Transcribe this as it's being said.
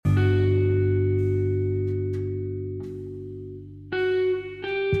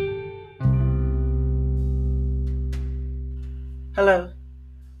Hello,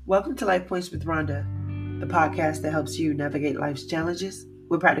 welcome to Life Points with Rhonda, the podcast that helps you navigate life's challenges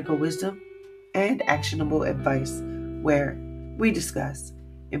with practical wisdom and actionable advice, where we discuss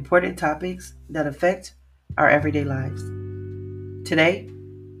important topics that affect our everyday lives. Today,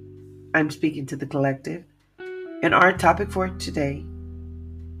 I'm speaking to the collective, and our topic for today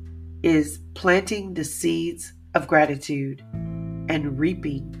is planting the seeds of gratitude and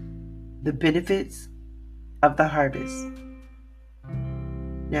reaping the benefits of the harvest.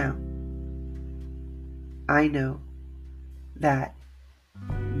 Now, I know that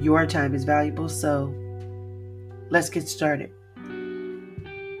your time is valuable, so let's get started.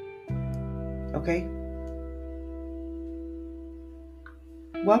 Okay?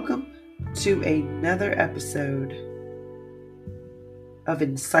 Welcome to another episode of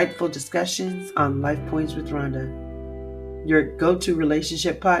insightful discussions on Life Points with Rhonda, your go-to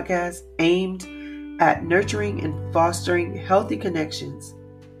relationship podcast aimed at nurturing and fostering healthy connections.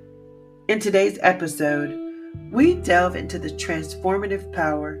 In today's episode, we delve into the transformative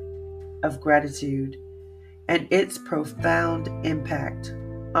power of gratitude and its profound impact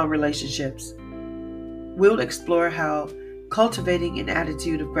on relationships. We'll explore how cultivating an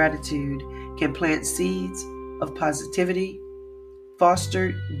attitude of gratitude can plant seeds of positivity,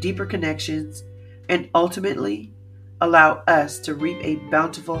 foster deeper connections, and ultimately allow us to reap a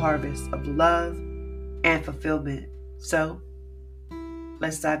bountiful harvest of love and fulfillment. So,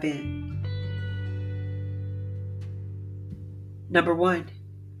 let's dive in. Number 1,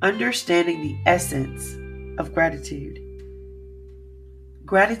 understanding the essence of gratitude.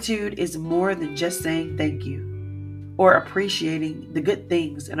 Gratitude is more than just saying thank you or appreciating the good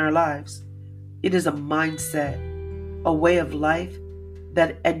things in our lives. It is a mindset, a way of life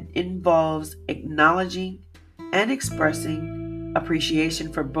that involves acknowledging and expressing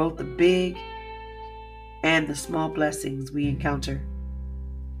appreciation for both the big and the small blessings we encounter.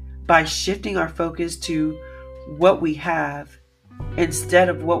 By shifting our focus to what we have instead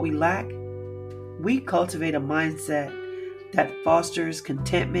of what we lack, we cultivate a mindset that fosters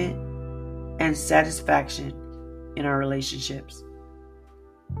contentment and satisfaction in our relationships.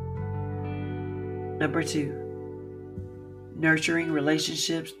 Number 2, nurturing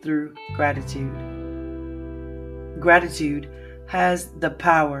relationships through gratitude. Gratitude has the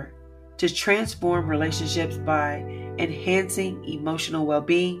power to transform relationships by enhancing emotional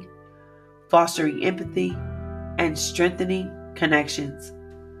well-being, fostering empathy, and strengthening connections.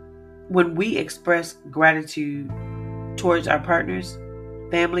 When we express gratitude towards our partners,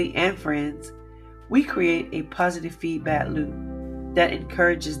 family, and friends, we create a positive feedback loop that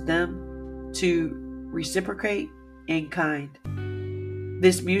encourages them to reciprocate in kind.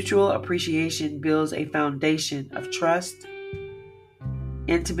 This mutual appreciation builds a foundation of trust,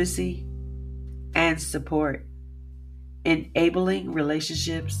 intimacy, and support, enabling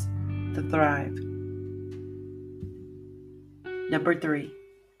relationships to thrive. Number 3,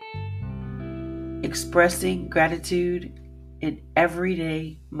 expressing gratitude in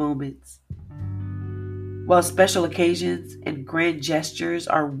everyday moments. While special occasions and grand gestures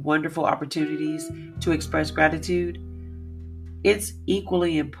are wonderful opportunities to express gratitude, it's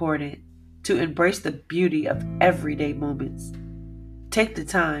equally important to embrace the beauty of everyday moments. Take the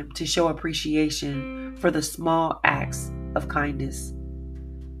time to show appreciation for the small acts of kindness,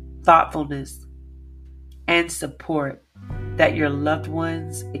 thoughtfulness, and support that your loved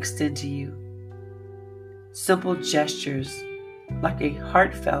ones extend to you. Simple gestures like a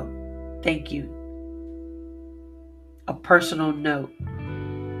heartfelt thank you, a personal note,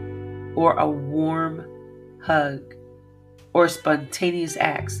 or a warm hug, or spontaneous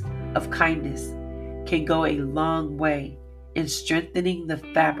acts of kindness can go a long way in strengthening the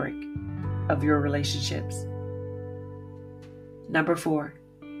fabric of your relationships. Number 4,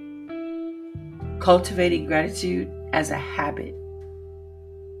 cultivating gratitude as a habit.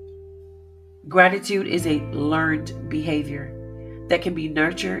 Gratitude is a learned behavior that can be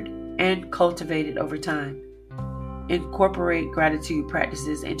nurtured and cultivated over time. Incorporate gratitude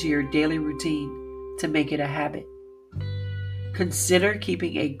practices into your daily routine to make it a habit. Consider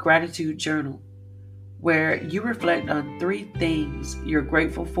keeping a gratitude journal where you reflect on 3 things you're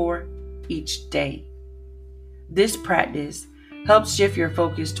grateful for each day. This practice helps shift your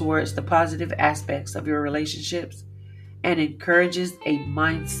focus towards the positive aspects of your relationships and encourages a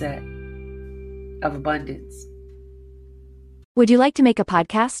mindset of abundance. Would you like to make a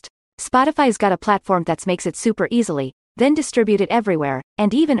podcast? Spotify's got a platform that makes it super easily, then distribute it everywhere,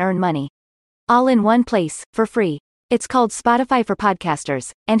 and even earn money. All in one place, for free. It's called Spotify for Podcasters,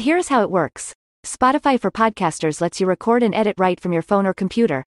 and here's how it works. Spotify for Podcasters lets you record and edit right from your phone or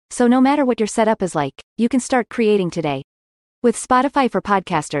computer, so no matter what your setup is like, you can start creating today. With Spotify for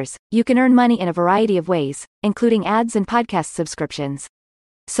Podcasters, you can earn money in a variety of ways, including ads and podcast subscriptions.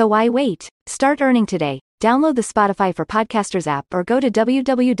 So why wait? Start earning today. Download the Spotify for Podcasters app or go to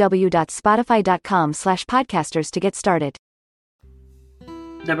www.spotify.com/podcasters to get started.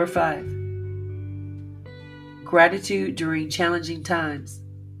 Number 5. Gratitude during challenging times.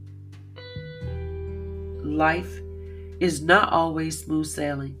 Life is not always smooth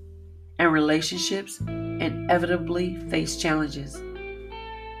sailing, and relationships inevitably face challenges.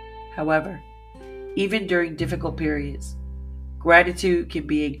 However, even during difficult periods, gratitude can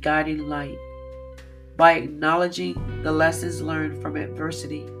be a guiding light. By acknowledging the lessons learned from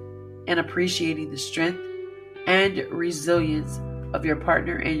adversity and appreciating the strength and resilience of your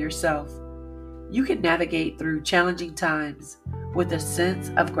partner and yourself, you can navigate through challenging times with a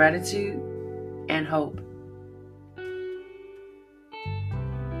sense of gratitude and hope.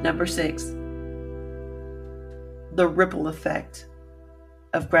 Number 6. The ripple effect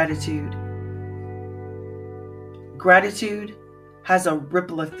of gratitude. Gratitude has a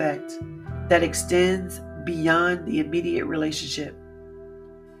ripple effect that extends beyond the immediate relationship.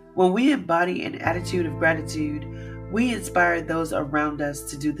 When we embody an attitude of gratitude, we inspire those around us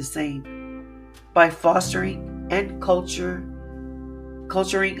to do the same. By fostering and culturing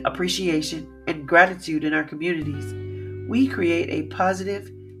appreciation and gratitude in our communities, we create a positive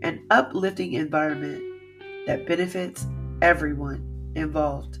and uplifting environment that benefits everyone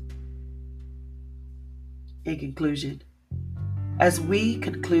involved. In conclusion, as we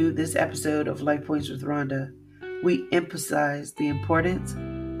conclude this episode of Life Points with Rhonda, we emphasize the importance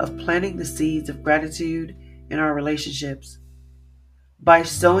of planting the seeds of gratitude in our relationships. By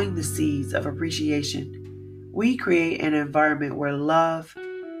sowing the seeds of appreciation, we create an environment where love,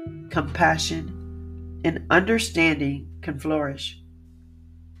 compassion, and understanding can flourish.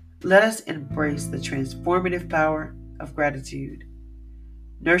 Let us embrace the transformative power of gratitude,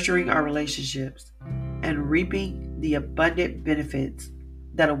 nurturing our relationships and reaping the abundant benefits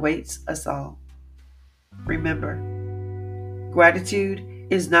that awaits us all. Remember, gratitude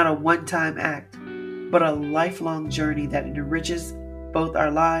is not a one-time act, but a lifelong journey that enriches both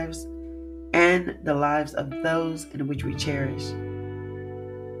our lives and the lives of those in which we cherish.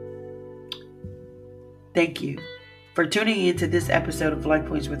 Thank you for tuning into this episode of Life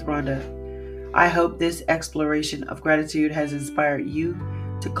Points with Rhonda. I hope this exploration of gratitude has inspired you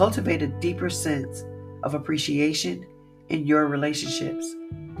to cultivate a deeper sense of appreciation in your relationships.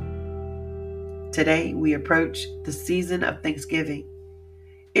 Today, we approach the season of Thanksgiving.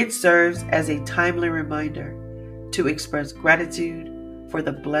 It serves as a timely reminder to express gratitude for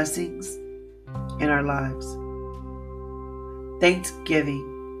the blessings in our lives. Thanksgiving,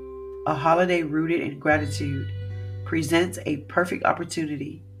 a holiday rooted in gratitude, presents a perfect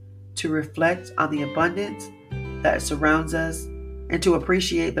opportunity to reflect on the abundance that surrounds us and to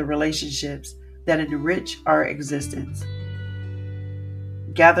appreciate the relationships that enrich our existence.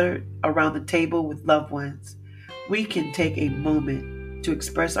 Gathered around the table with loved ones, we can take a moment to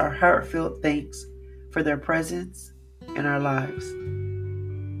express our heartfelt thanks for their presence in our lives.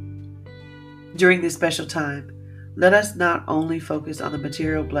 During this special time, let us not only focus on the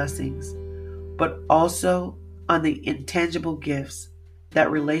material blessings, but also on the intangible gifts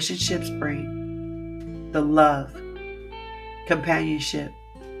that relationships bring: the love, companionship,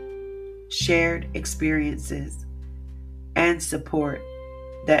 shared experiences, and support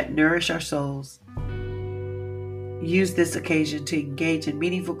that nourish our souls. Use this occasion to engage in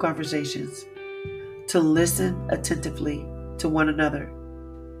meaningful conversations, to listen attentively to one another,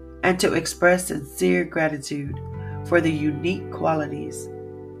 and to express sincere gratitude for the unique qualities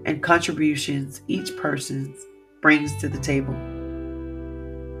and contributions each person brings to the table.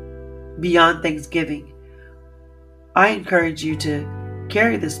 Beyond Thanksgiving, I encourage you to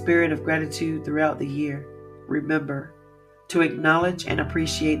carry the spirit of gratitude throughout the year. Remember to acknowledge and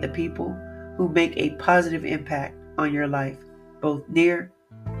appreciate the people who make a positive impact on your life, both near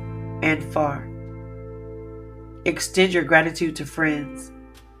and far. Extend your gratitude to friends,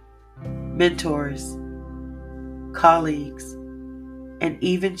 mentors, colleagues, and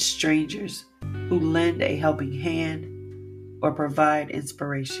even strangers who lend a helping hand or provide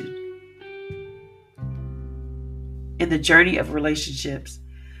inspiration. In the journey of relationships,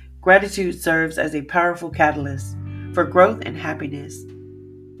 gratitude serves as a powerful catalyst for growth and happiness.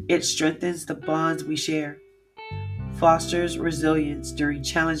 It strengthens the bonds we share, fosters resilience during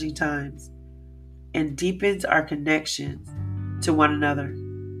challenging times, and deepens our connections to one another.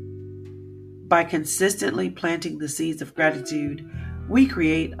 By consistently planting the seeds of gratitude, we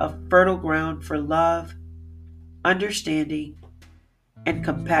create a fertile ground for love, understanding, and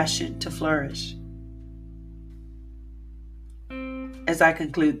compassion to flourish. As I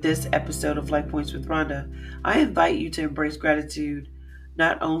conclude this episode of Life Points with Rhonda, I invite you to embrace gratitude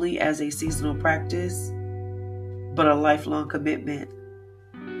not only as a seasonal practice, but a lifelong commitment.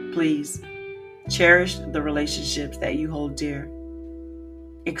 Please cherish the relationships that you hold dear,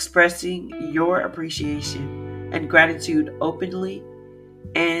 expressing your appreciation and gratitude openly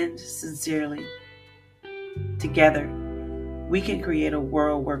and sincerely. Together, we can create a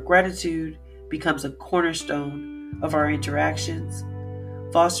world where gratitude becomes a cornerstone of our interactions,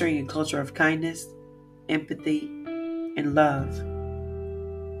 fostering a culture of kindness, empathy, and love.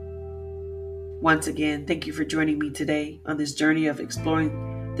 Once again, thank you for joining me today on this journey of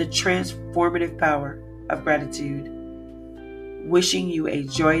exploring the transformative power of gratitude. Wishing you a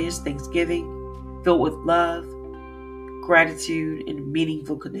joyous Thanksgiving filled with love, gratitude, and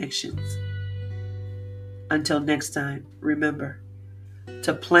meaningful connections. Until next time, remember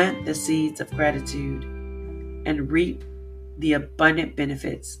to plant the seeds of gratitude and reap the abundant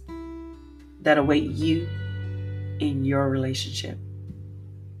benefits that await you in your relationship.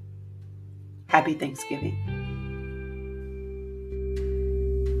 Happy Thanksgiving.